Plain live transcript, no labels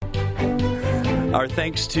Our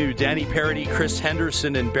thanks to Danny Parody, Chris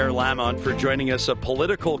Henderson, and Bear Lamont for joining us. A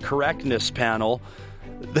political correctness panel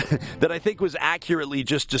that I think was accurately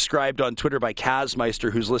just described on Twitter by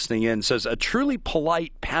Kazmeister, who's listening in, says, a truly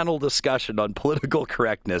polite panel discussion on political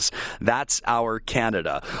correctness. That's our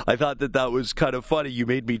Canada. I thought that was kind of funny. You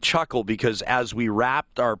made me chuckle because as we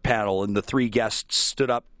wrapped our panel and the three guests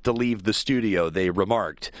stood up to leave the studio, they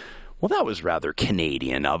remarked, well, that was rather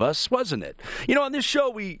Canadian of us, wasn't it? You know, on this show,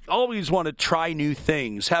 we always want to try new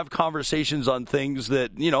things, have conversations on things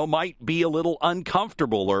that, might be a little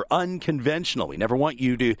uncomfortable or unconventional. We never want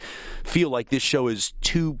you to feel like this show is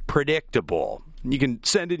too predictable. You can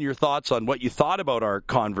send in your thoughts on what you thought about our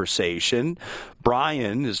conversation.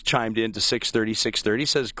 Brian has chimed in to 630,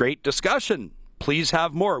 says, great discussion. Please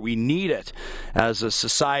have more. We need it as a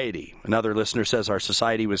society. Another listener says our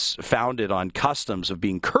society was founded on customs of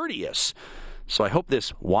being courteous. So I hope this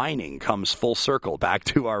whining comes full circle back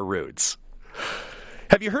to our roots.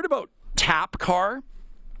 Have you heard about TappCar?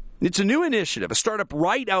 It's a new initiative, a startup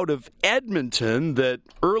right out of Edmonton that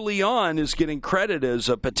early on is getting credit as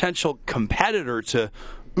a potential competitor to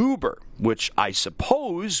Uber, which I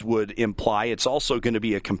suppose would imply it's also going to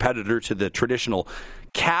be a competitor to the traditional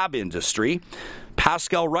cab industry.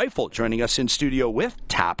 Pascal Ryffel joining us in studio with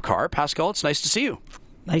TappCar. Pascal, it's nice to see you.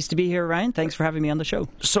 Nice to be here, Ryan. Thanks for having me on the show.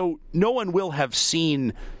 So no one will have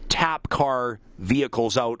seen TappCar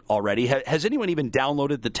vehicles out already. Has anyone even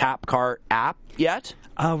downloaded the TappCar app yet?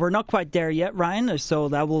 We're not quite there yet, Ryan, so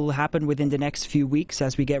that will happen within the next few weeks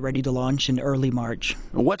as we get ready to launch in early March.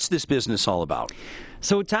 What's this business all about?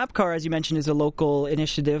 So TappCar, as you mentioned, is a local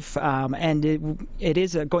initiative, and it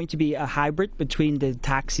is going to be a hybrid between the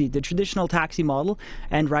traditional taxi model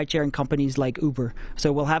and ride-sharing companies like Uber.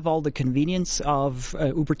 So we'll have all the convenience of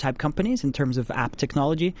Uber-type companies in terms of app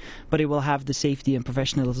technology, but it will have the safety and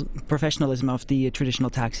professionalism of the traditional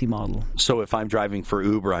taxi model. So if I'm driving for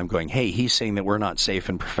Uber, I'm going, hey, he's saying that we're not safe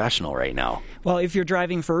and professional right now. Well, if you're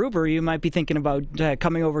driving for Uber, you might be thinking about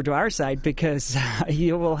coming over to our side because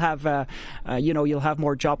you will have, you'll have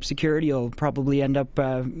more job security. You'll probably end up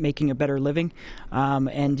making a better living.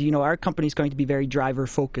 And our company is going to be very driver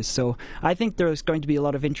focused. So I think there's going to be a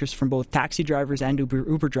lot of interest from both taxi drivers and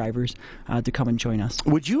Uber drivers to come and join us.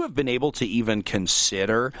 Would you have been able to even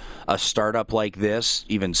consider a startup like this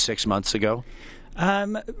even 6 months ago?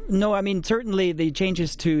 No, I mean, certainly the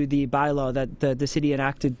changes to the bylaw that the city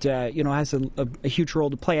enacted, has a huge role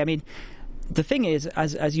to play. I mean, the thing is,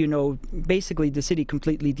 as you know, basically the city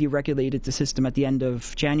completely deregulated the system at the end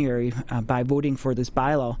of January by voting for this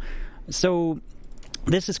bylaw. So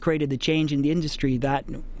this has created a change in the industry that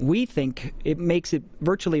we think it makes it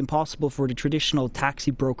virtually impossible for the traditional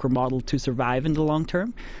taxi broker model to survive in the long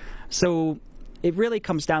term. So it really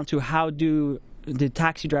comes down to how do the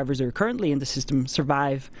taxi drivers that are currently in the system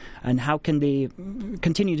survive and how can they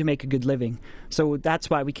continue to make a good living. So that's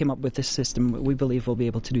why we came up with this system. We believe we'll be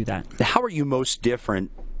able to do that. How are you most different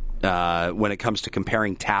when it comes to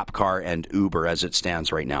comparing TappCar and Uber as it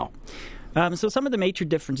stands right now? So some of the major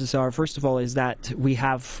differences are, first of all, is that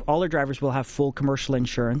all our drivers will have full commercial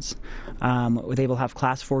insurance. They will have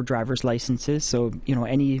Class 4 driver's licenses, so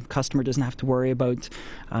any customer doesn't have to worry about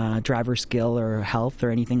driver skill or health or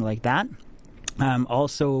anything like that.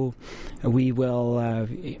 Also, we will,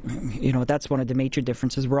 that's one of the major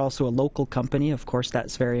differences. We're also a local company. Of course,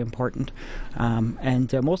 that's very important.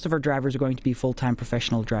 And most of our drivers are going to be full-time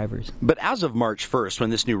professional drivers. But as of March 1st, when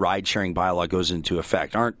this new ride-sharing bylaw goes into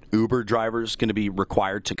effect, aren't Uber drivers going to be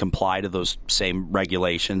required to comply to those same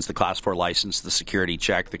regulations, the Class 4 license, the security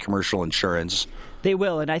check, the commercial insurance? They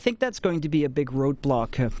will, and I think that's going to be a big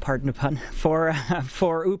roadblock, pardon the pun, for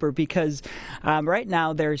Uber because right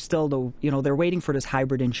now they're still they're waiting for this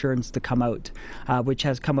hybrid insurance to come out, which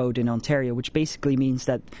has come out in Ontario, which basically means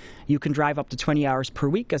that you can drive up to 20 hours per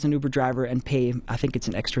week as an Uber driver and pay, I think it's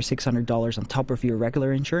an extra $600 on top of your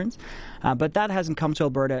regular insurance. But that hasn't come to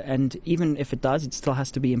Alberta, and even if it does, it still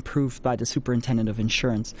has to be improved by the Superintendent of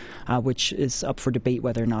Insurance, which is up for debate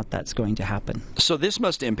whether or not that's going to happen. So this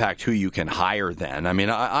must impact who you can hire then. I mean,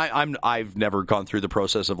 I've never gone through the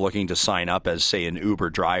process of looking to sign up as, say, an Uber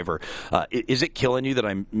driver. Is it killing you that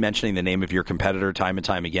I'm mentioning the name of your competitor time and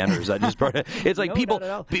time again, or is that just part of it? It's like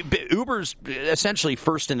no, Uber's essentially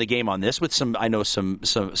first in the game on this, with some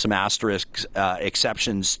asterisk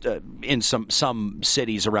exceptions in some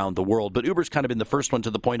cities around the world. But Uber's kind of been the first one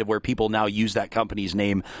to the point of where people now use that company's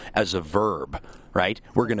name as a verb, right?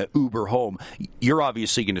 We're going to Uber home. You're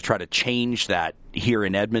obviously going to try to change that here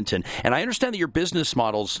in Edmonton. And I understand that your business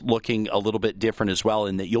model's looking a little bit different as well,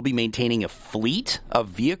 in that you'll be maintaining a fleet of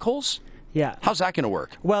vehicles. Yeah. How's that going to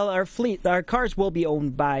work? Well, our cars will be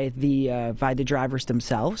owned by the drivers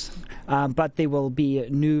themselves, but they will be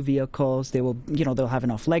new vehicles. They will, they'll have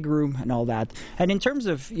enough leg room and all that. And in terms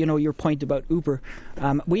of, your point about Uber,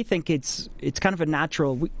 we think it's kind of a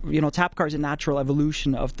natural, TappCar is a natural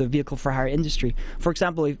evolution of the vehicle for hire industry. For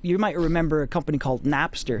example, you might remember a company called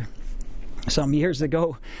Napster some years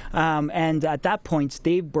ago, and at that point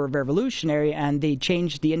they were revolutionary and they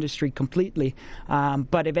changed the industry completely,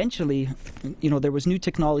 but eventually there was new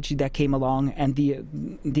technology that came along and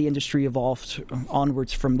the industry evolved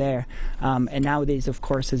onwards from there, and nowadays, of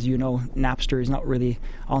course, as you know, Napster is not really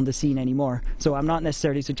on the scene anymore. So I'm not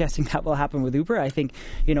necessarily suggesting that will happen with Uber. I think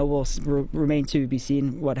we'll remain to be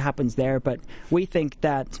seen what happens there, but we think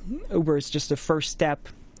that Uber is just a first step.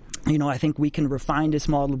 I think we can refine this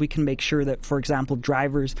model. We can make sure that, for example,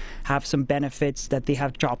 drivers have some benefits, that they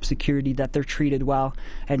have job security, that they're treated well,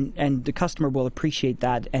 and the customer will appreciate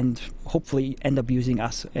that and hopefully end up using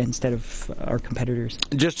us instead of our competitors.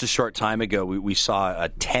 Just a short time ago, we saw a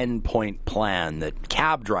 10-point plan that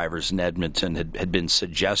cab drivers in Edmonton had been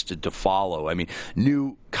suggested to follow. I mean,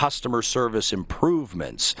 new customer service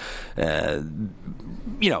improvements,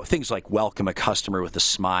 things like welcome a customer with a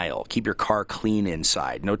smile, keep your car clean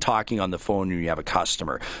inside, no talking on the phone when you have a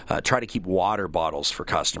customer, try to keep water bottles for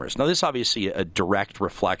customers. Now, this is obviously a direct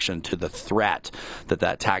reflection to the threat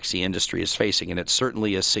that taxi industry is facing, and it's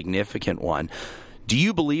certainly a significant one. Do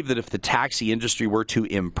you believe that if the taxi industry were to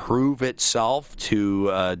improve itself to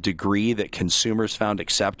a degree that consumers found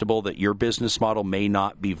acceptable, that your business model may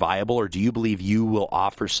not be viable, or do you believe you will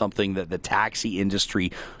offer something that the taxi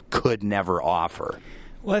industry could never offer?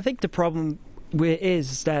 Well, I think the problem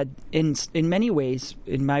is that in many ways,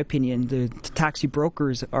 in my opinion, the taxi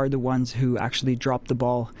brokers are the ones who actually dropped the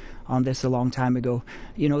ball on this a long time ago.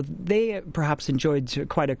 They perhaps enjoyed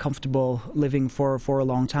quite a comfortable living for a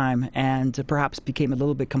long time and perhaps became a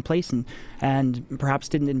little bit complacent and perhaps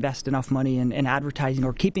didn't invest enough money in advertising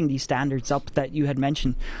or keeping these standards up that you had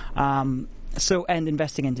mentioned. And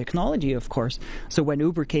investing in technology, of course. So when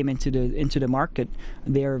Uber came into the market,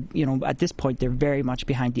 they're at this point they're very much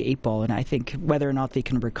behind the eight ball, and I think whether or not they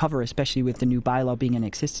can recover, especially with the new bylaw being in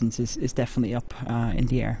existence, is definitely up in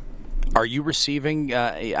the air. Are you receiving?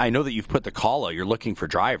 I know that you've put the call out. You're looking for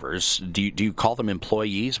drivers. Do you call them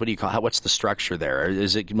employees? What do you call? What's the structure there?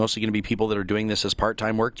 Is it mostly going to be people that are doing this as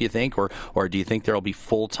part-time work? Do you think, or do you think there will be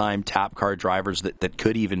full-time TappCar drivers that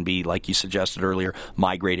could even be, like you suggested earlier,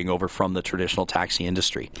 migrating over from the traditional taxi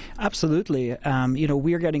industry? Absolutely.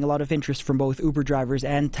 We are getting a lot of interest from both Uber drivers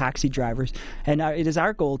and taxi drivers, and it is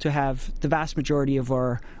our goal to have the vast majority of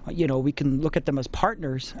our. We can look at them as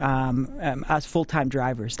partners, as full-time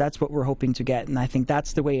drivers. That's what we're hoping to get, and I think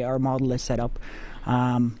that's the way our model is set up.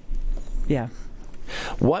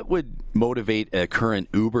 What would motivate a current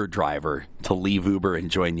Uber driver to leave Uber and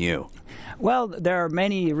join you? Well, there are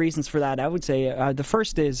many reasons for that. I would say the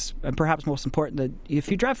first is, and perhaps most important, that if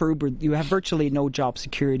you drive for Uber, you have virtually no job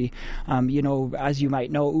security. As you might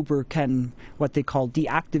know, Uber can, what they call,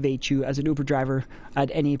 deactivate you as an Uber driver at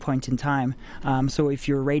any point in time. So if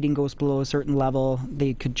your rating goes below a certain level,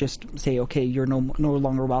 they could just say, okay, you're no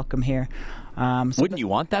longer welcome here. Wouldn't you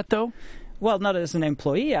want that, though? Well, not as an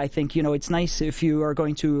employee. I think, it's nice if you are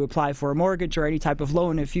going to apply for a mortgage or any type of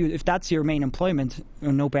loan. If that's your main employment,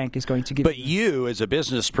 no bank is going to give you. But you, as a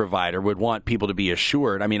business provider, would want people to be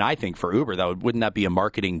assured. I mean, I think for Uber, wouldn't that be a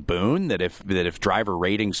marketing boon? That if driver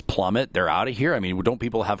ratings plummet, they're out of here? I mean, don't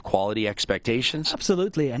people have quality expectations?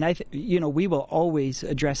 Absolutely. And we will always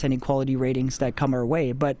address any quality ratings that come our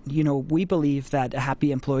way. But, we believe that a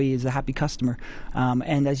happy employee is a happy customer.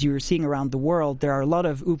 And as you're seeing around the world, there are a lot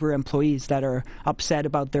of Uber employees that are upset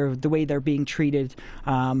about the way they're being treated.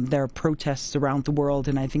 There are protests around the world,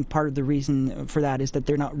 and I think part of the reason for that is that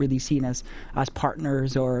they're not really seen as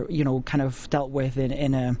partners or kind of dealt with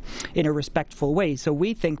in a respectful way. So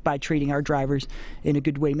we think by treating our drivers in a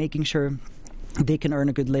good way, making sure they can earn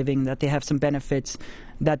a good living, that they have some benefits,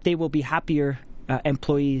 that they will be happier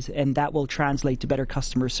employees, and that will translate to better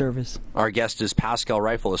customer service. Our guest is Pascal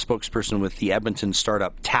Ryffel, a spokesperson with the Edmonton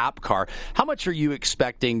startup TappCar. How much are you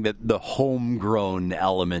expecting that the homegrown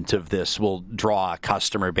element of this will draw a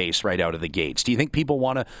customer base right out of the gates? Do you think people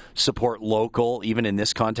want to support local, even in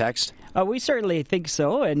this context? We certainly think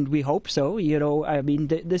so, and we hope so.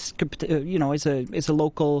 This is a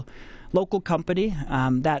local company,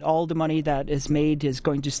 that all the money that is made is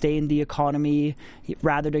going to stay in the economy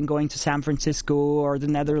rather than going to San Francisco or the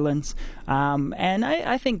Netherlands. And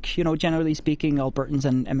I think, generally speaking, Albertans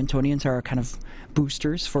and Edmontonians are kind of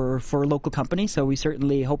boosters for local companies, so we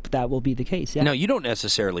certainly hope that will be the case. Yeah. Now, you don't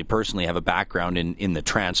necessarily personally have a background in the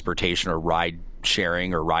transportation or ride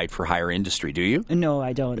sharing or ride for hire industry, do you? No,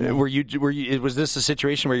 I don't. No. Was this a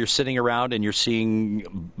situation where you're sitting around and you're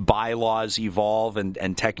seeing bylaws evolve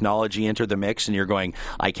and technology enter the mix, and you're going,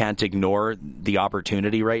 I can't ignore the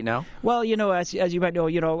opportunity right now? Well, as you might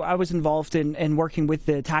know, I was involved in working with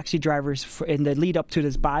the taxi drivers in the lead up to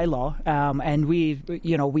this bylaw, and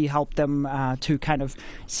we helped them to kind of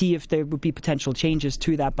see if there would be potential changes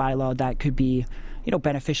to that bylaw that could be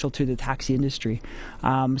beneficial to the taxi industry.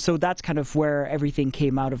 So that's kind of where everything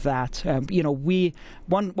came out of that.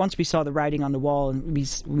 Once we saw the writing on the wall, and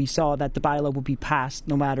we saw that the bylaw would be passed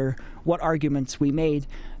no matter what arguments we made,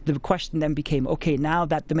 the question then became, okay, now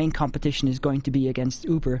that the main competition is going to be against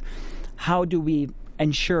Uber, how do we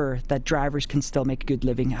ensure that drivers can still make a good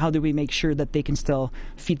living? How do we make sure that they can still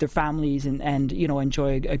feed their families and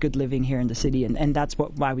enjoy a good living here in the city? And that's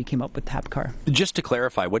why we came up with TappCar. Just to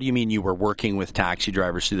clarify, what do you mean you were working with taxi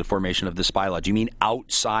drivers through the formation of this bylaw? Do you mean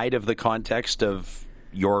outside of the context of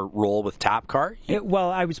your role with TappCar? Well,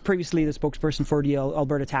 I was previously the spokesperson for the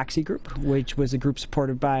Alberta Taxi Group, which was a group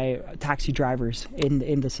supported by taxi drivers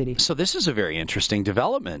in the city. So this is a very interesting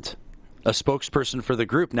development. A spokesperson for the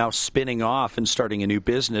group now spinning off and starting a new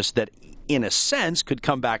business that, in a sense, could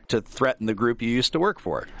come back to threaten the group you used to work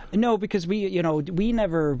for. No, because we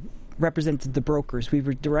never represented the brokers. We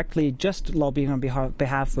were directly just lobbying on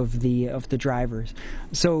behalf of the drivers.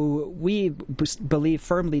 So we believe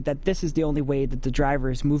firmly that this is the only way that the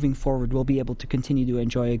drivers moving forward will be able to continue to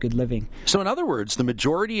enjoy a good living. So in other words, the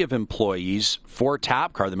majority of employees for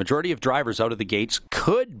TappCar, the majority of drivers out of the gates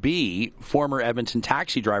could be former Edmonton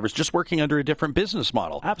taxi drivers just working under a different business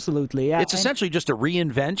model. Absolutely, yeah. It's essentially just a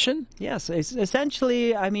reinvention? Yes, it's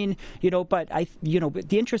essentially, but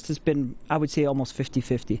the interest has been, I would say, almost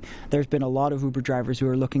 50-50. There's been a lot of Uber drivers who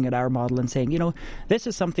are looking at our model and saying, this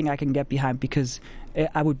is something I can get behind because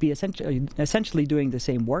I would be essentially doing the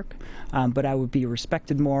same work, but I would be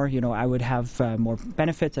respected more. I would have more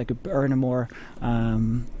benefits. I could earn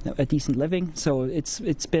a decent living. So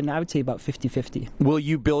it's been, I would say, about 50-50. Will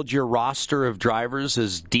you build your roster of drivers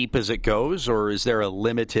as deep as it goes, or is there a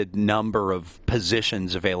limited number of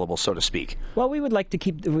positions available, so to speak? Well, we would like to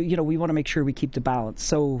keep, we want to make sure we keep the balance.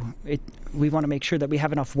 So we want to make sure that we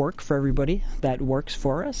have enough work for everybody that works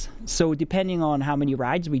for us. So depending on how many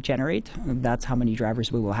rides we generate, that's how many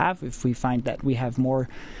drivers we will have. If we find that we have more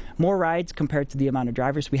rides compared to the amount of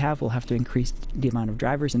drivers we have, we'll have to increase the amount of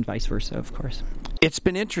drivers and vice versa, of course. It's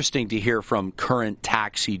been interesting to hear from current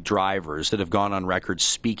taxi drivers that have gone on record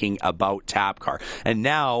speaking about TappCar. And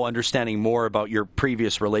now, understanding more about your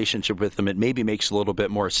previous relationship with them, it maybe makes a little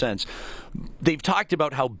bit more sense. They've talked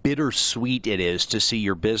about how bittersweet it is to see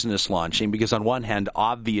your business launching, because on one hand,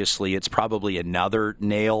 obviously, it's probably another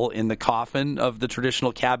nail in the coffin of the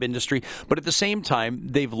traditional cab industry. But at the same time,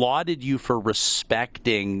 they've lauded you for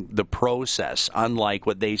respecting the process, unlike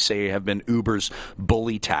what they say have been Uber's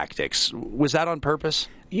bully tactics. Was that on purpose?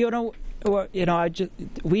 We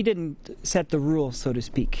didn't set the rules, so to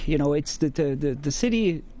speak. It's the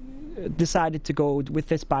city decided to go with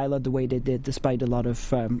this bylaw the way they did, despite a lot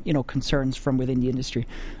of concerns from within the industry.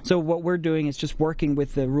 So what we're doing is just working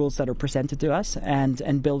with the rules that are presented to us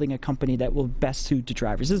and building a company that will best suit the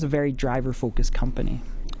drivers. This is a very driver-focused company.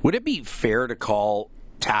 Would it be fair to call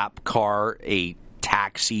TappCar a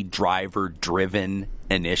taxi driver-driven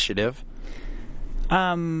initiative?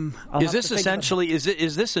 Is this essentially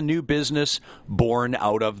is this a new business born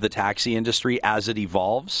out of the taxi industry as it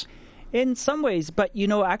evolves? In some ways, but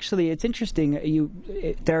actually, it's interesting.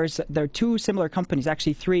 There are two similar companies,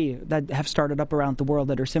 actually three, that have started up around the world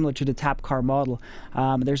that are similar to the TappCar model.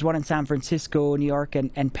 There's one in San Francisco, New York,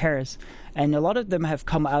 and Paris, and a lot of them have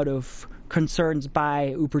come out of concerns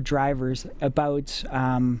by Uber drivers about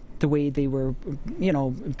the way they were,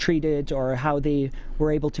 treated, or how they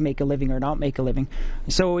were able to make a living or not make a living.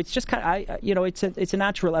 So it's just kind of, it's a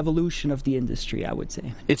natural evolution of the industry, I would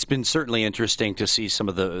say. It's been certainly interesting to see some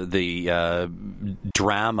of the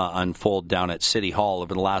drama unfold down at City Hall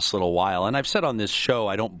over the last little while. And I've said on this show,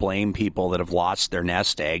 I don't blame people that have lost their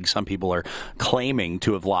nest egg. Some people are claiming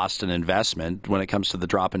to have lost an investment when it comes to the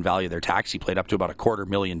drop in value of their taxi plate, up to about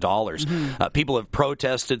 $250,000. Mm-hmm. People have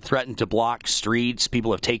protested, threatened to block streets.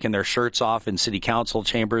 People have taken their shirts off in city council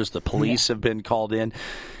chambers. The police have been called in.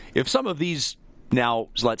 If some of these now,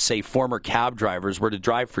 let's say, former cab drivers were to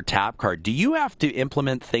drive for TappCar, do you have to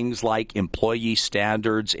implement things like employee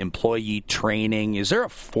standards, employee training? Is there a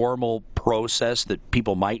formal process that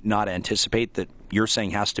people might not anticipate that you're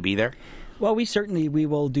saying has to be there? Well, we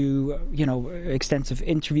will do, extensive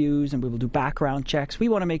interviews, and we will do background checks. We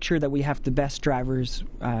want to make sure that we have the best drivers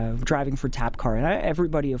driving for TappCar. And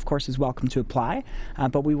everybody, of course, is welcome to apply,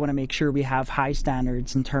 but we want to make sure we have high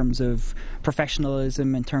standards in terms of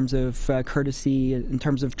professionalism, in terms of courtesy, in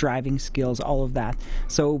terms of driving skills, all of that.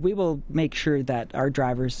 So we will make sure that our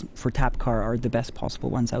drivers for TappCar are the best possible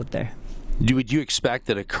ones out there. Would you expect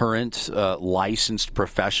that a current licensed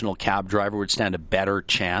professional cab driver would stand a better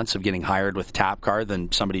chance of getting hired with TappCar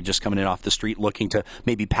than somebody just coming in off the street looking to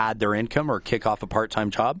maybe pad their income or kick off a part-time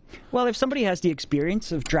job? Well, if somebody has the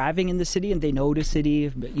experience of driving in the city and they know the city,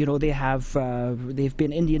 they've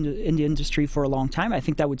been in the industry for a long time, I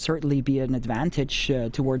think that would certainly be an advantage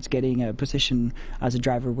towards getting a position as a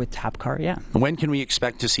driver with TappCar, yeah. When can we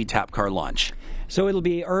expect to see TappCar launch? So it'll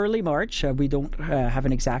be early March. We don't have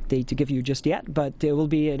an exact date to give you just yet, but it will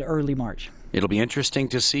be in early March. It'll be interesting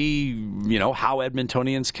to see, how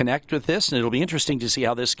Edmontonians connect with this, and it'll be interesting to see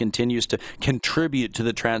how this continues to contribute to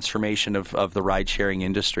the transformation of the ride-sharing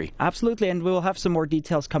industry. Absolutely, and we'll have some more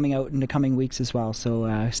details coming out in the coming weeks as well,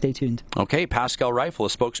 so stay tuned. Okay, Pascal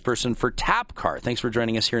Ryffel, a spokesperson for TappCar. Thanks for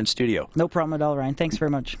joining us here in studio. No problem at all, Ryan. Thanks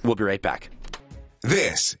very much. We'll be right back.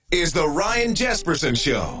 This is the Ryan Jespersen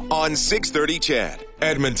Show on 630 CHED,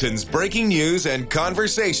 Edmonton's breaking news and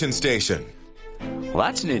conversation station. Well,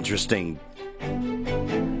 that's an interesting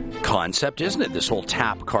concept, isn't it? This whole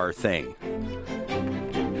TappCar thing.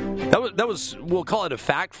 That was, we'll call it a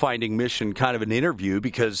fact-finding mission, kind of an interview,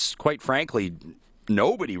 because quite frankly,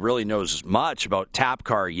 nobody really knows much about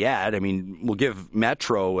TappCar yet. I mean, we'll give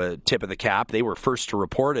Metro a tip of the cap. They were first to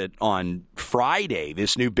report it on Friday,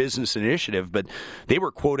 this new business initiative, but they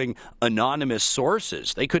were quoting anonymous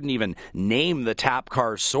sources. They couldn't even name the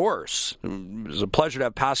TappCar source. It was a pleasure to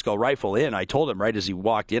have Pascal Ryffel in. I told him right as he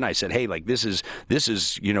walked in, I said, hey, this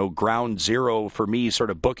is ground zero for me,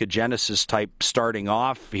 sort of Book of Genesis type starting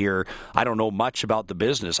off here. I don't know much about the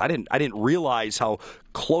business. I didn't realize how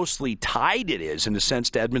closely tied it is in a sense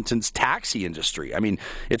to Edmonton's taxi industry. I mean,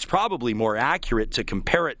 it's probably more accurate to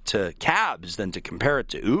compare it to cabs than to compare it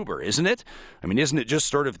to Uber, isn't it? I mean, isn't it just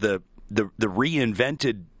sort of the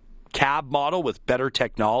reinvented cab model with better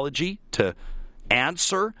technology to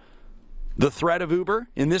answer the threat of Uber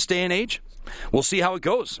in this day and age? We'll see how it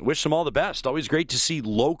goes. Wish them all the best. Always great to see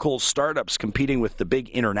local startups competing with the big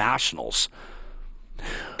internationals.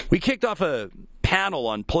 We kicked off a panel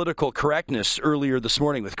on political correctness earlier this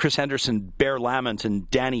morning with Chris Henderson, Bear Lamont, and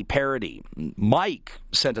Danny Parody. Mike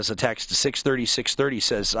sent us a text to 630,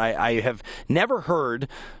 says, I have never heard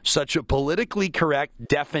such a politically correct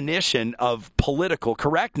definition of political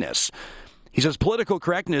correctness. He says political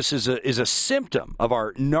correctness is a symptom of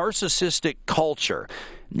our narcissistic culture.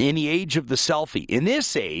 In the age of the selfie, in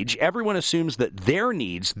this age, everyone assumes that their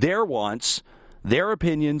needs, their wants, their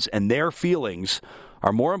opinions, and their feelings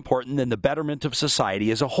are more important than the betterment of society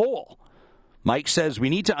as a whole. Mike says we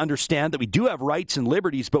need to understand that we do have rights and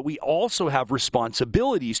liberties, but we also have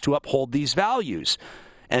responsibilities to uphold these values.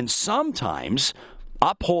 And sometimes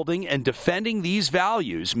upholding and defending these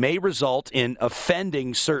values may result in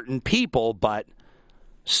offending certain people, but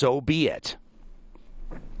so be it.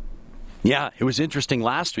 Yeah, it was interesting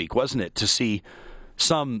last week, wasn't it, to see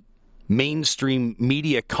some mainstream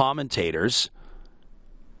media commentators,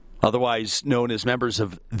 otherwise known as members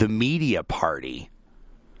of the media party,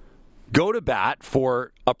 go to bat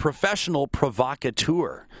for a professional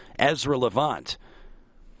provocateur, Ezra Levant.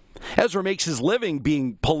 Ezra makes his living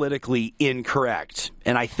being politically incorrect,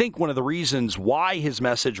 and I think one of the reasons why his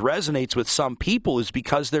message resonates with some people is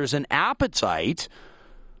because there's an appetite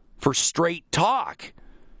for straight talk.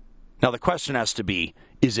 Now the question has to be,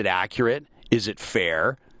 is it accurate? Is it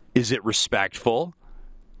fair? Is it respectful?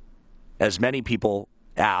 As many people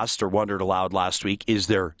asked or wondered aloud last week, is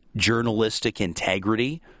there journalistic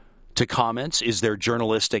integrity to comments? Is there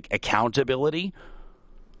journalistic accountability?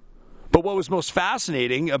 But what was most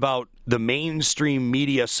fascinating about the mainstream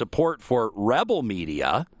media support for rebel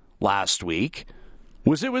media last week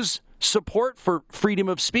was it was support for freedom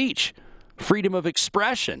of speech, freedom of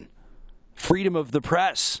expression, freedom of the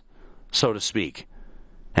press, so to speak.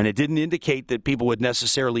 And it didn't indicate that people would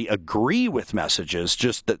necessarily agree with messages,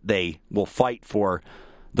 just that they will fight for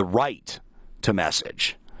the right to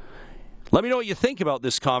message. Let me know what you think about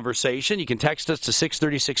this conversation. You can text us to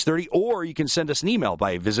 630, or you can send us an email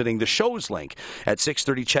by visiting the show's link at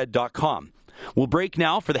 630ched.com. We'll break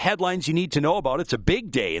now for the headlines you need to know about. It's a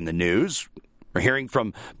big day in the news. We're hearing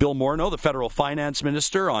from Bill Morneau, the federal finance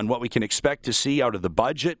minister, on what we can expect to see out of the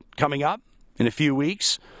budget coming up in a few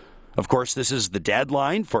weeks. Of course, this is the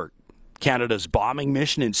deadline for Canada's bombing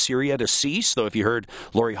mission in Syria to cease, though if you heard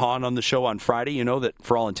Lori Hahn on the show on Friday, you know that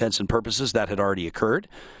for all intents and purposes that had already occurred.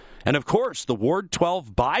 And of course, the Ward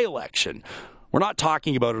 12 by-election. We're not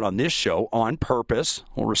talking about it on this show on purpose.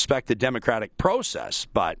 We'll respect the democratic process,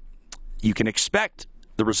 but you can expect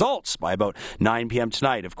the results by about 9 p.m.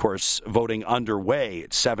 tonight. Of course, voting underway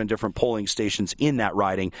at 7 different polling stations in that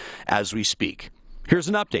riding as we speak. Here's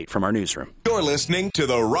an update from our newsroom. You're listening to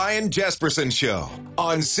The Ryan Jespersen Show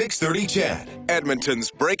on 630 CHED,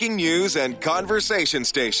 Edmonton's breaking news and conversation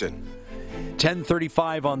station.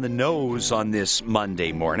 10:35 on the nose on this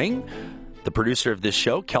Monday morning. The producer of this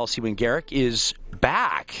show, Kelsey, Wingerak, is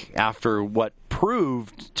back after what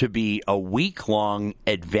proved to be a week-long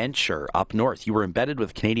adventure up north. You were embedded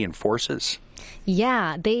with Canadian Forces.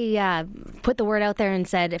 Yeah, they put the word out there and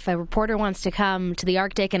said if a reporter wants to come to the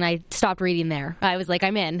Arctic, and I stopped reading there. I was like,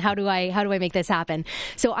 I'm in. How do I make this happen?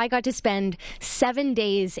 So I got to spend 7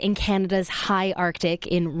 days in Canada's high Arctic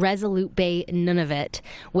in Resolute Bay, Nunavut,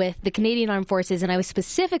 with the Canadian Armed Forces, and I was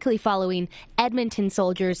specifically following Edmonton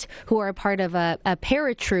soldiers who are a part of a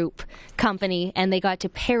paratroop company, and they got to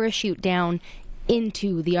parachute down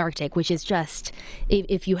into the Arctic, which is just,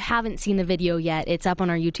 if you haven't seen the video yet, it's up on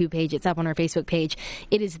our YouTube page, it's up on our Facebook page.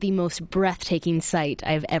 It is the most breathtaking sight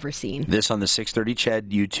I've ever seen. This on the 630 CHED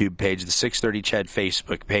YouTube page, the 630 CHED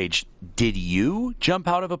Facebook page. Did you jump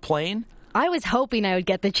out of a plane? I was hoping I would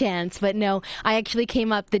get the chance, but no, I actually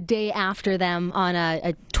came up the day after them on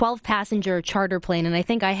a 12-passenger charter plane, and I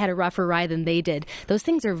think I had a rougher ride than they did. Those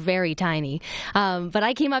things are very tiny. But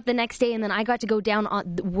I came up the next day, and then I got to go down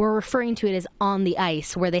on, we're referring to it as on the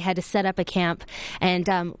ice, where they had to set up a camp. And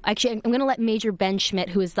actually, I'm going to let Major Ben Schmidt,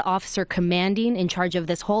 who is the officer commanding in charge of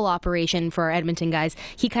this whole operation for our Edmonton guys,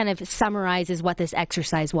 he kind of summarizes what this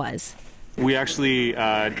exercise was. We actually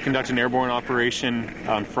conducted an airborne operation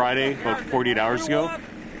on Friday, about 48 hours ago,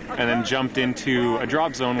 and then jumped into a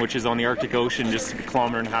drop zone, which is on the Arctic Ocean, just a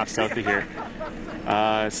kilometer and a half south of here.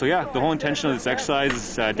 So yeah, the whole intention of this exercise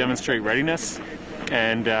is demonstrate readiness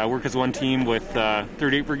and work as one team with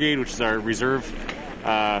 38th Brigade, which is our reserve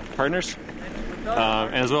partners.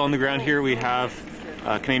 And as well on the ground here, we have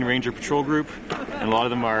Canadian Ranger Patrol Group, and a lot of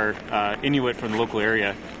them are Inuit from the local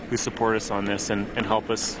area who support us on this and help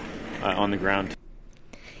us on the ground.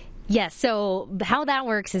 Yes, so how that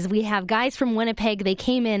works is we have guys from Winnipeg. They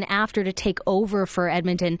came in after to take over for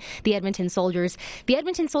Edmonton, the Edmonton soldiers. The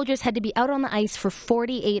Edmonton soldiers had to be out on the ice for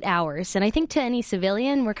 48 hours. And I think to any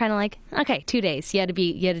civilian, we're kind of like, okay, 2 days. You had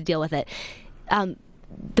to deal with it.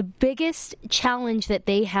 The biggest challenge that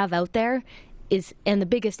they have out there and the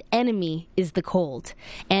biggest enemy is the cold.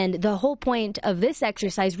 And the whole point of this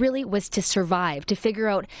exercise really was to survive, to figure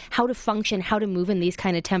out how to function, how to move in these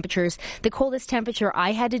kind of temperatures. The coldest temperature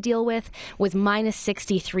I had to deal with was minus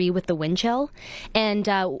 63 with the wind chill. And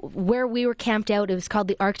where we were camped out, it was called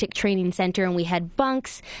the Arctic Training Center, and we had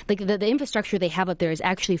bunks. The infrastructure they have up there is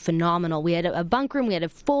actually phenomenal. We had a bunk room, we had a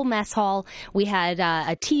full mess hall, we had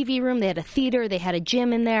a TV room, they had a theater, they had a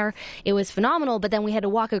gym in there. It was phenomenal, but then we had to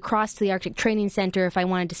walk across to the Arctic Training Center if I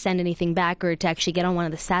wanted to send anything back or to actually get on one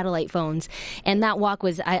of the satellite phones. And that walk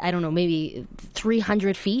was, I don't know, maybe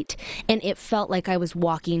 300 feet, and it felt like I was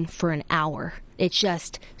walking for an hour. It's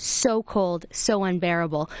just so cold, so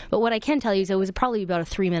unbearable. But what I can tell you is it was probably about a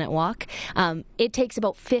 3-minute walk. It takes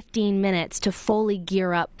about 15 minutes to fully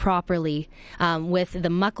gear up properly with the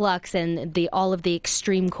mucklucks and all of the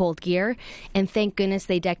extreme cold gear. And thank goodness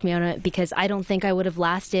they decked me on it, because I don't think I would have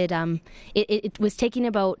lasted. It was taking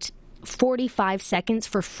about 45 seconds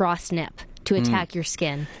for frost nip to attack your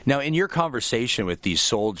skin. Now, in your conversation with these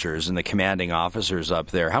soldiers and the commanding officers up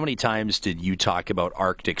there, how many times did you talk about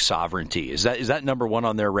Arctic sovereignty? Is that number one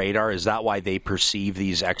on their radar? Is that why they perceive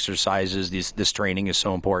these exercises, this training is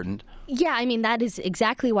so important? Yeah, I mean, that is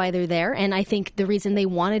exactly why they're there. And I think the reason they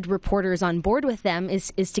wanted reporters on board with them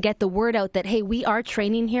is to get the word out that, hey, we are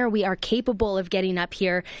training here. We are capable of getting up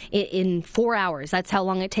here in 4 hours. That's how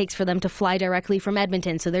long it takes for them to fly directly from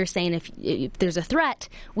Edmonton. So they're saying if there's a threat,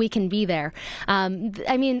 we can be there. I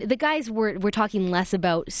mean, the guys were talking less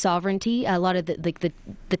about sovereignty. A lot of the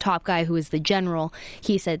top guy, who is the general,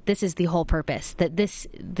 he said this is the whole purpose, that this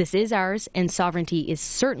is ours, and sovereignty is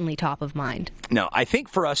certainly top of mind. Now, I think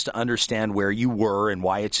for us to understand where you were and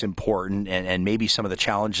why it's important, and maybe some of the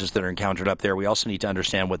challenges that are encountered up there, we also need to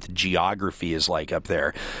understand what the geography is like up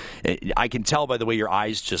there. I can tell by the way your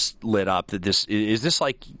eyes just lit up that this is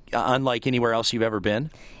like unlike anywhere else you've ever been?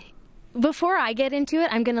 Before I get into it,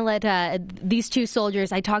 I'm going to let these two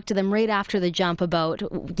soldiers, I talked to them right after the jump about,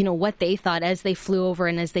 what they thought as they flew over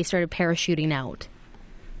and as they started parachuting out.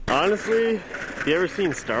 Honestly, have you ever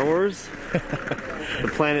seen Star Wars?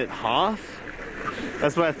 The planet Hoth?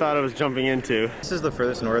 That's what I thought I was jumping into. This is the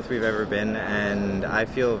furthest north we've ever been, and I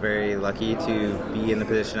feel very lucky to be in the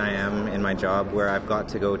position I am in my job, where I've got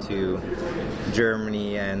to go to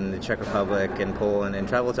Germany and the Czech Republic and Poland and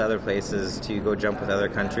travel to other places to go jump with other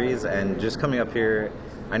countries. And just coming up here,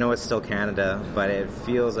 I know it's still Canada, but it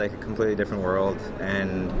feels like a completely different world,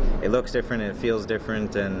 and it looks different, and it feels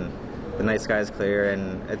different, and the night sky is clear,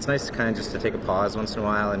 and it's nice to kind of just to take a pause once in a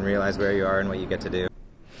while and realize where you are and what you get to do.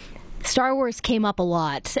 Star Wars came up a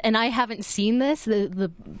lot, and I haven't seen this,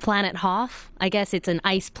 the planet Hoth. I guess it's an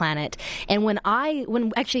ice planet. And when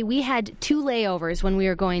actually we had 2 layovers when we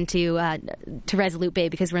were going to Resolute Bay,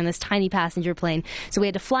 because we're in this tiny passenger plane. So we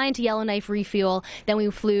had to fly into Yellowknife, refuel, then we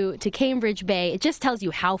flew to Cambridge Bay. It just tells you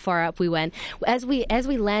how far up we went. As we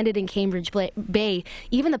landed in Cambridge Bay,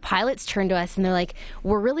 even the pilots turned to us and they're like,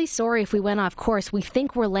 "We're really sorry if we went off course. We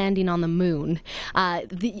think we're landing on the moon."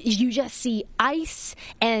 You just see ice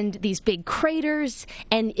and these big craters,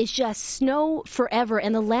 and it's just snow forever,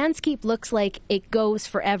 and the landscape looks like it goes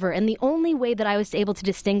forever. And the only way that I was able to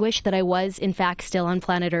distinguish that I was in fact still on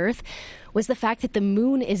planet Earth was the fact that the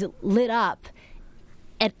moon is lit up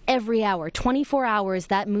at every hour. 24 hours,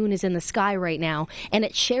 that moon is in the sky right now, and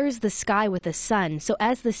it shares the sky with the sun. So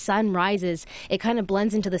as the sun rises, it kind of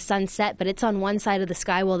blends into the sunset, but it's on one side of the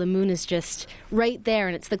sky while the moon is just right there,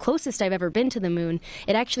 and it's the closest I've ever been to the moon.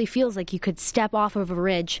 It actually feels like you could step off of a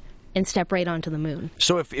ridge and step right onto the moon.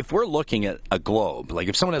 So if we're looking at a globe, like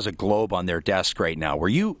if someone has a globe on their desk right now, where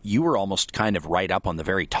you were almost kind of right up on the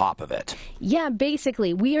very top of it. Yeah,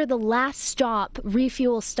 basically. We are the last stop,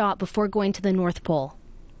 refuel stop, before going to the North Pole.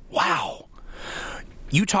 Wow.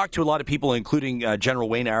 You talked to a lot of people, including General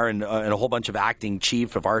Wingerak and a whole bunch of acting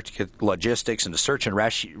chief of Arctic logistics and the search and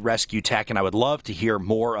rescue tech, and I would love to hear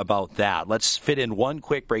more about that. Let's fit in one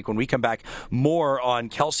quick break. When we come back, more on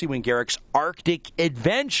Kelsey Wingerak's Arctic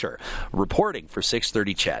adventure, reporting for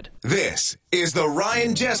 630 CHED. This is the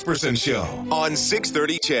Ryan Jespersen Show on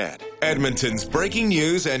 630 CHED, Edmonton's breaking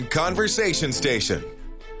news and conversation station.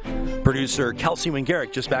 Producer Kelsey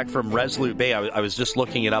Wingerak just back from Resolute Bay. I was just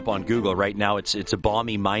looking it up on Google right now. It's a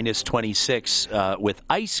balmy minus 26 with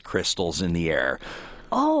ice crystals in the air.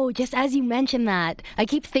 Oh, just as you mentioned that, I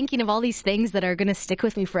keep thinking of all these things that are going to stick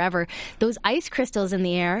with me forever. Those ice crystals in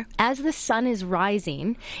the air, as the sun is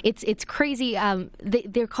rising, it's crazy.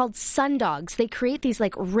 They're called sundogs. They create these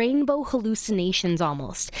like rainbow hallucinations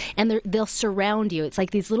almost, and they'll surround you. It's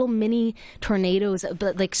like these little mini tornadoes,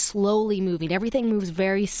 but like slowly moving. Everything moves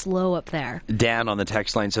very slow up there. Dan on the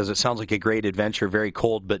text line says, it sounds like a great adventure, very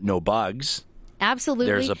cold, but no bugs. Absolutely.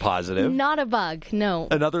 There's a positive. Not a bug, no.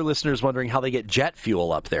 Another listener is wondering how they get jet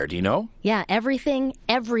fuel up there. Do you know? Yeah, everything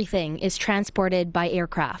is transported by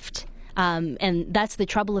aircraft. And that's the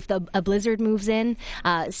trouble if a blizzard moves in.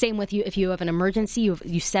 Same with you. If you have an emergency,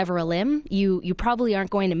 you sever a limb, you probably aren't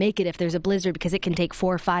going to make it if there's a blizzard, because it can take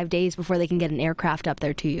 4 or 5 days before they can get an aircraft up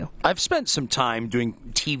there to you. I've spent some time doing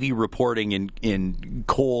TV reporting in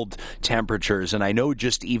cold temperatures, and I know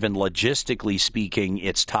just even logistically speaking,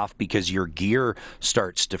 it's tough because your gear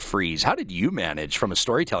starts to freeze. How did you manage from a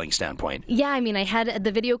storytelling standpoint? Yeah, I mean, I had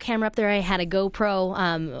the video camera up there. I had a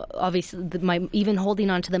GoPro. Obviously, even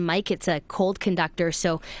holding onto the mic, it's a cold conductor,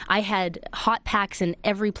 so I had hot packs in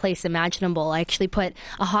every place imaginable. I actually put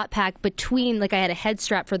a hot pack between, like I had a head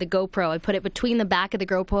strap for the GoPro. I put it between the back of the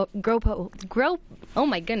GoPro. Oh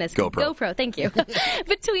my goodness, GoPro. Thank you.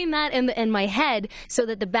 Between that and my head, so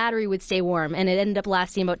that the battery would stay warm. And it ended up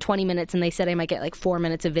lasting about 20 minutes, and they said I might get like 4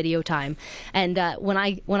 minutes of video time. And when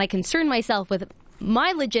I concerned myself with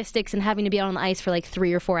my logistics and having to be out on the ice for like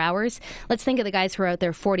 3 or 4 hours, let's think of the guys who are out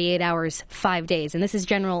there 48 hours, 5 days. And this is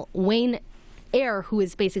General Wingerak, who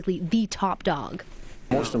is basically the top dog.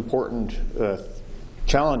 Most important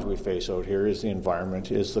challenge we face out here is the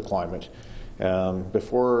environment, is the climate.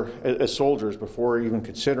 As soldiers, before even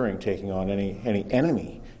considering taking on any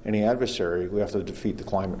enemy, any adversary, we have to defeat the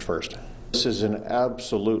climate first. This is an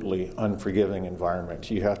absolutely unforgiving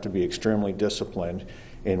environment. You have to be extremely disciplined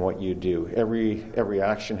in what you do. Every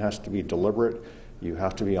action has to be deliberate. You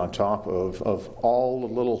have to be on top of all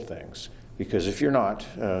the little things, because if you're not,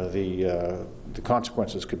 the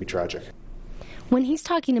consequences could be tragic. When he's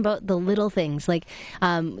talking about the little things, like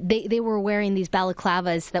they were wearing these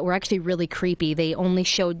balaclavas that were actually really creepy. They only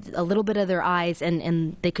showed a little bit of their eyes,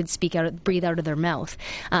 and they could breathe out of their mouth.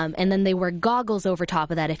 And then they wear goggles over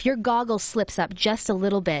top of that. If your goggle slips up just a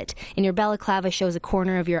little bit and your balaclava shows a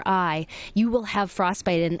corner of your eye, you will have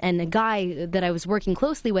frostbite. And a guy that I was working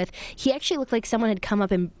closely with, he actually looked like someone had come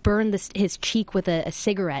up and burned his cheek with a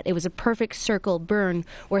cigarette. It was a perfect circle burn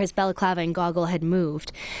where his balaclava and goggle had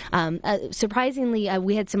moved. Surprisingly, surprisingly,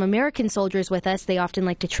 we had some American soldiers with us. They often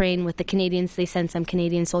like to train with the Canadians. They send some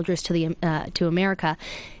Canadian soldiers to America.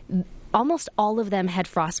 Almost all of them had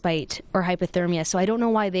frostbite or hypothermia, so I don't know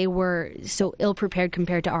why they were so ill-prepared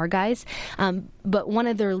compared to our guys. But one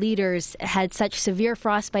of their leaders had such severe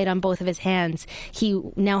frostbite on both of his hands, he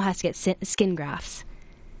now has to get skin grafts.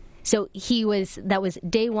 So that was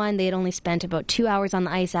day one. They had only spent about 2 hours on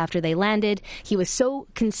the ice after they landed. He was so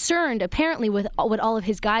concerned, apparently, with what all of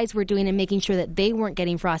his guys were doing and making sure that they weren't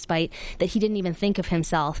getting frostbite, that he didn't even think of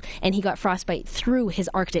himself, and he got frostbite through his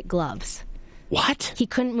Arctic gloves. What? He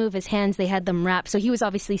couldn't move his hands. They had them wrapped. So he was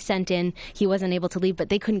obviously sent in. He wasn't able to leave, but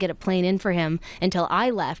they couldn't get a plane in for him until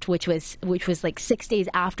I left, which was like 6 days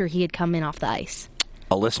after he had come in off the ice.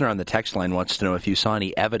 A listener on the text line wants to know if you saw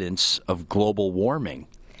any evidence of global warming.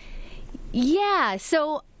 Yeah,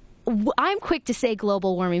 so I'm quick to say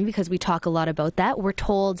global warming because we talk a lot about that. We're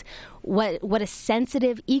told what a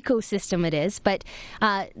sensitive ecosystem it is, but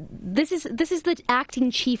this is the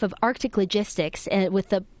acting chief of Arctic Logistics with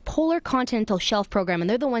the Polar Continental Shelf Program, and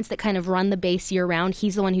they're the ones that kind of run the base year-round.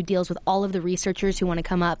 He's the one who deals with all of the researchers who want to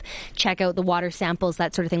come up, check out the water samples,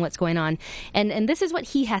 that sort of thing, what's going on. And this is what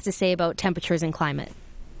he has to say about temperatures and climate.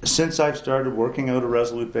 Since I've started working out of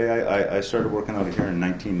Resolute Bay, I started working out of here in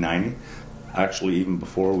 1990. Actually, even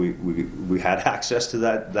before we had access to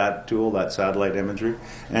that tool, that satellite imagery,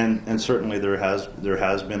 and certainly there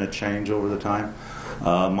has been a change over the time.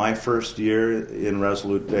 My first year in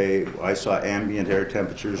Resolute Bay, I saw ambient air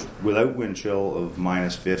temperatures without wind chill of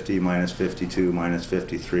 -50, -52,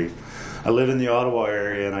 -53. I live in the Ottawa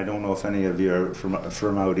area, and I don't know if any of you are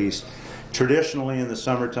from out east. Traditionally, in the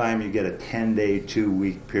summertime, you get a 10-day,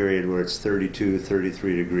 2-week period where it's 32,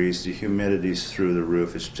 33 degrees. The humidity's through the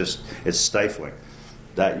roof. It's stifling.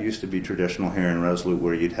 That used to be traditional here in Resolute,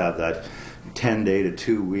 where you'd have that 10-day to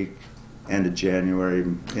 2-week end of January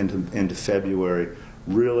into February.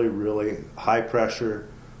 Really, really high pressure,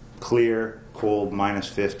 clear, cold,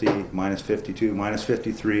 -50, -52,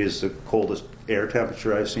 -53 is the coldest air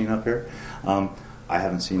temperature I've seen up here. I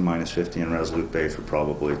haven't seen -50 in Resolute Bay for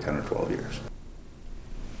probably 10 or 12 years.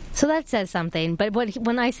 So that says something. But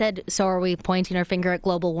when I said, so are we pointing our finger at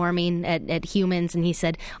global warming, at humans, and he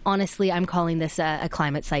said, honestly, I'm calling this a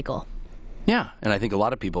climate cycle. Yeah, and I think a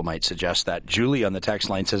lot of people might suggest that. Julie on the text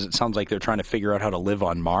line says it sounds like they're trying to figure out how to live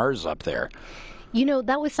on Mars up there. You know,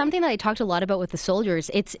 that was something that I talked a lot about with the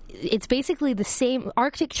soldiers. It's basically the same.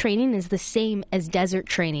 Arctic training is the same as desert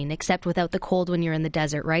training, except without the cold when you're in the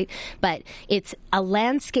desert, right? But it's a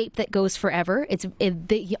landscape that goes forever.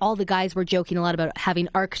 All the guys were joking a lot about having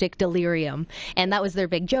Arctic delirium, and that was their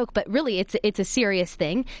big joke. But really, it's a serious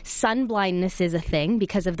thing. Sun blindness is a thing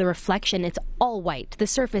because of the reflection. It's all white. The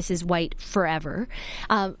surface is white forever.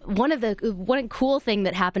 One cool thing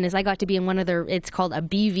that happened is I got to be in one of their. It's called a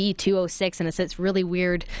BV-206, and it's really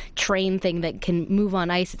weird train thing that can move on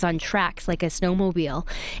ice. It's on tracks like a snowmobile.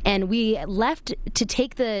 And we left to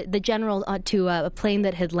take the general to a plane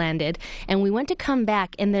that had landed, and we went to come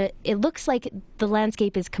back, and it looks like the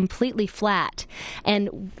landscape is completely flat.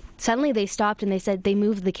 And suddenly they stopped and they said they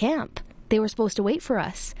moved the camp. They were supposed to wait for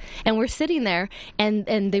us. And we're sitting there, and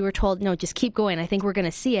they were told, no, just keep going. I think we're going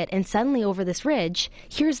to see it. And suddenly over this ridge,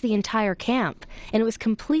 here's the entire camp. And it was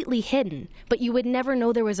completely hidden. But you would never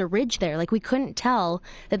know there was a ridge there. Like, we couldn't tell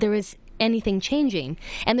that there was anything changing.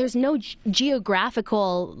 And there's no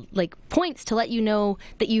geographical points to let you know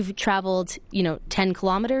that you've traveled 10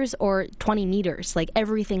 kilometers or 20 meters. Like,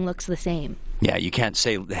 everything looks the same. Yeah, you can't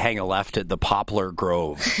say hang a left at the Poplar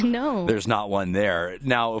Grove. No. There's not one there.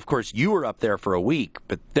 Now, of course, you were up there for a week,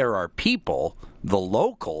 but there are people, the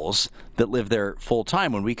locals, that live there full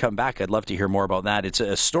time. When we come back, I'd love to hear more about that. It's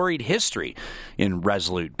a storied history in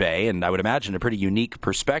Resolute Bay, and I would imagine a pretty unique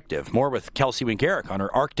perspective. More with Kelsey Wingerak on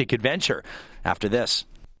her Arctic adventure after this.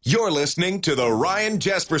 You're listening to The Ryan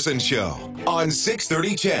Jespersen Show on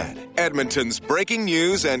 630 CHED, Edmonton's breaking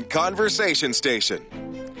news and conversation station.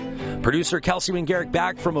 Producer Kelsey Wingerak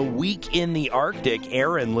back from a week in the Arctic.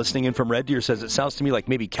 Aaron, listening in from Red Deer, says it sounds to me like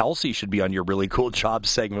maybe Kelsey should be on your really cool job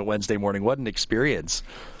segment Wednesday morning. What an experience.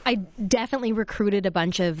 I definitely recruited a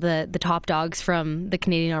bunch of the top dogs from the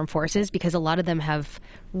Canadian Armed Forces because a lot of them have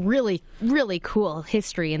really, really cool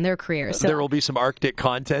history in their careers. So there will be some Arctic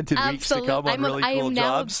content in weeks to come on really cool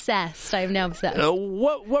jobs. I am now obsessed.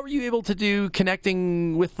 What were you able to do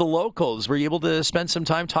connecting with the locals? Were you able to spend some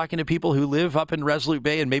time talking to people who live up in Resolute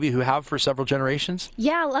Bay and maybe who have for several generations?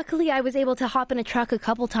 Yeah, luckily I was able to hop in a truck a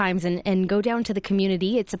couple times and go down to the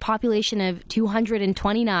community. It's a population of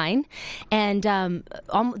 229, and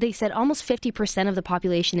they said almost 50% of the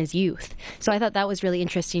population is youth. So I thought that was really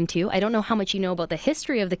interesting too. I don't know how much you know about the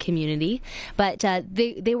history of the community, but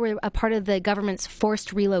they were a part of the government's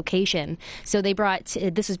forced relocation. So they brought,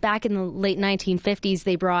 this was back in the late 1950s,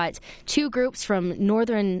 they brought 2 groups from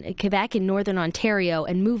northern Quebec and northern Ontario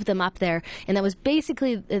and moved them up there. And that was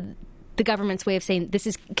basically the government's way of saying this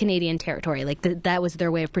is Canadian territory. Like that was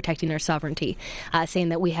their way of protecting their sovereignty, saying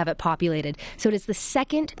that we have it populated. So it is the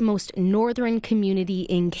second most northern community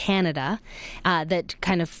in Canada that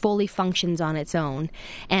kind of fully functions on its own.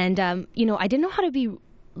 And, I didn't know how to be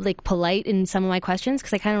polite in some of my questions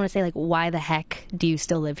because I kind of want to say why the heck do you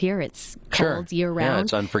still live here? It's cold year round. Yeah,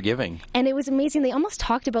 it's unforgiving. And it was amazing. They almost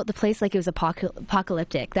talked about the place like it was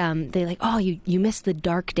apocalyptic. They're you miss the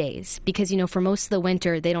dark days because for most of the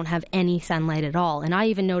winter they don't have any sunlight at all. And I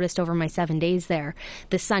even noticed over my 7 days there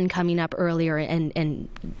the sun coming up earlier and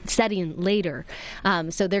setting later.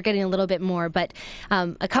 So they're getting a little bit more. But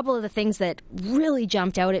a couple of the things that really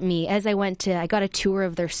jumped out at me as I got a tour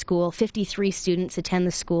of their school. 53 students attend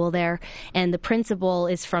the school there, and the principal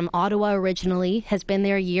is from Ottawa originally, has been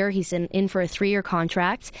there a year. He's in for a 3-year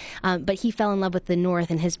contract, but he fell in love with the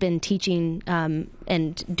North and has been teaching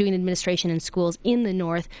and doing administration in schools in the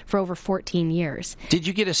North for over 14 years. Did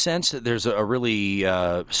you get a sense that there's a really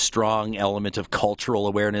strong element of cultural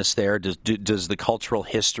awareness there? Does the cultural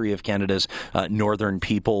history of Canada's northern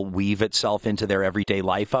people weave itself into their everyday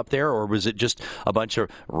life up there, or was it just a bunch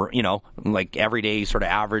of, everyday sort of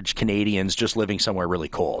average Canadians just living somewhere really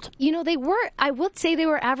cold? I would say they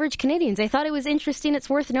were average Canadians. I thought it was interesting. It's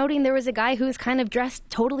worth noting there was a guy who was kind of dressed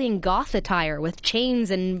totally in goth attire with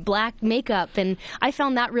chains and black makeup, and I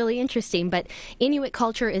found that really interesting. But Inuit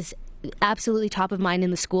culture is absolutely top of mind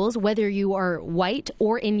in the schools. Whether you are white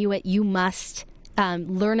or Inuit, you must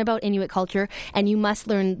learn about Inuit culture, and you must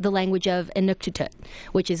learn the language of Inuktitut,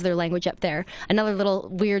 which is their language up there. Another little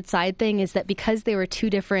weird side thing is that because they were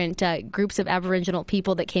 2 different groups of Aboriginal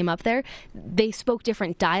people that came up there, they spoke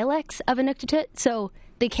different dialects of Inuktitut, so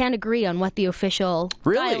they can't agree on what the official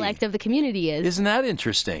dialect of the community is. Isn't that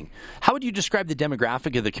interesting? How would you describe the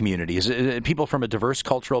demographic of the community? Is it people from a diverse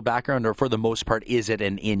cultural background, or for the most part, is it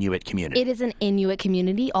an Inuit community? It is an Inuit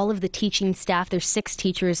community. All of the teaching staff, there's 6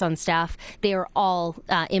 teachers on staff. They are all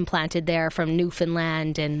implanted there from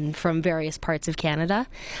Newfoundland and from various parts of Canada.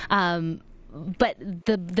 But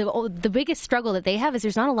the biggest struggle that they have is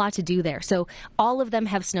there's not a lot to do there. So all of them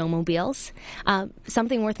have snowmobiles.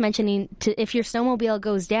 Something worth mentioning, if your snowmobile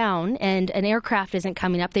goes down and an aircraft isn't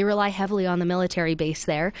coming up, they rely heavily on the military base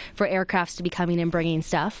there for aircrafts to be coming and bringing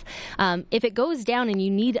stuff. If it goes down and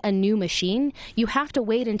you need a new machine, you have to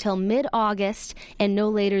wait until mid-August and no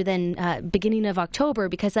later than beginning of October,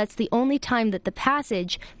 because that's the only time that the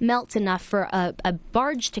passage melts enough for a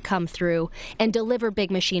barge to come through and deliver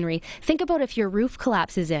big machinery. Think about if your roof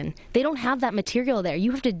collapses in. They don't have that material there. You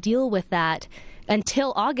have to deal with that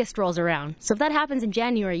until August rolls around. So if that happens in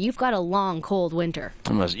January, you've got a long, cold winter.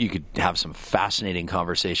 You could have some fascinating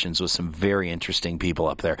conversations with some very interesting people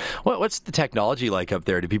up there. What's the technology like up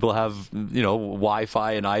there? Do people have,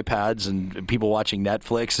 Wi-Fi and iPads and people watching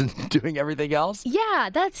Netflix and doing everything else? Yeah,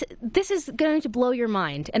 this is going to blow your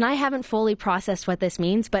mind. And I haven't fully processed what this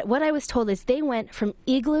means, but what I was told is they went from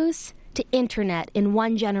igloos to internet in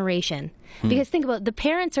one generation. Because think about it, the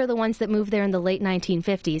parents are the ones that moved there in the late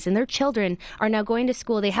 1950s, and their children are now going to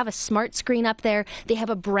school. They have a smart screen up there. They have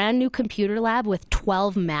a brand new computer lab with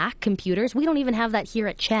 12 Mac computers. We don't even have that here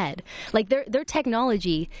at CHED. Their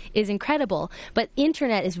technology is incredible, but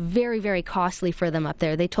internet is very, very costly for them up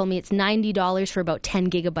there. They told me it's $90 for about 10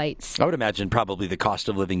 gigabytes. I would imagine probably the cost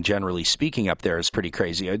of living, generally speaking, up there is pretty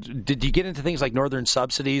crazy. Did you get into things like northern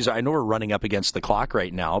subsidies? I know we're running up against the clock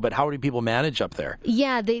right now, but how do people manage up there?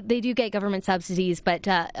 Yeah, they do get government subsidies, but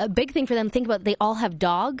a big thing for them, think about, they all have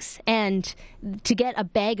dogs, and to get a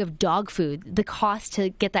bag of dog food, the cost to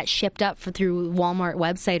get that shipped up through Walmart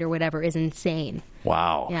website or whatever is insane.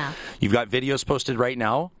 Wow. Yeah. You've got videos posted right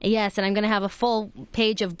now? Yes, and I'm going to have a full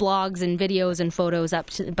page of blogs and videos and photos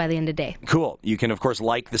up by the end of the day. Cool. You can, of course,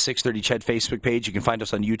 like the 630 CHED Facebook page. You can find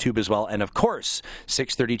us on YouTube as well. And, of course,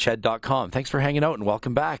 630ched.com. Thanks for hanging out and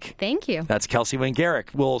welcome back. Thank you. That's Kelsey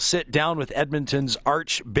Wingerak. We'll sit down with Edmonton's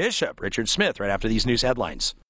Archbishop, Richard Smith, right after these news headlines.